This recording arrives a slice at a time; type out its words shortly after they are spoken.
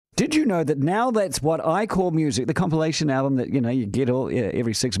Did you know that now That's What I Call Music, the compilation album that, you get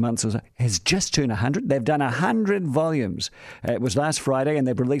every 6 months or so, has just turned 100? They've done 100 volumes. It was last Friday, and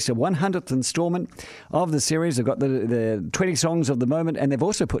they've released a 100th installment of the series. They've got the 20 songs of the moment, and they've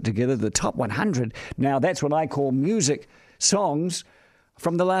also put together the top 100. Now That's What I Call Music songs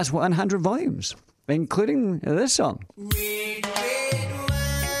from the last 100 volumes, including this song.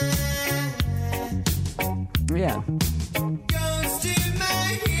 Yeah.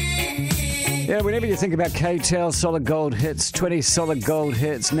 Yeah, whenever you think about K-Tel, Solid Gold Hits, 20 Solid Gold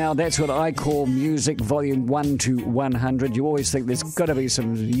Hits, now That's What I Call Music, Volume 1 to 100, you always think there's got to be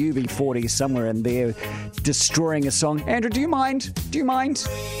some UB40 somewhere in there destroying a song. Andrew, do you mind?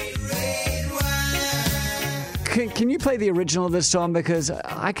 Can you play the original of this song? Because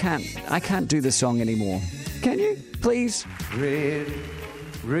I can't do this song anymore. Can you, please? Red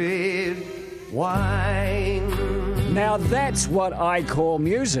wine. Now That's What I Call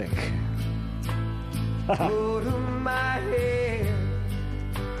Music.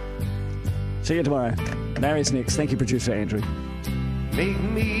 See you tomorrow. Larry's next. Thank you, producer Andrew. Make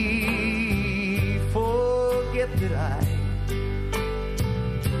me forget that I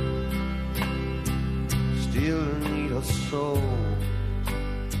still need a soul.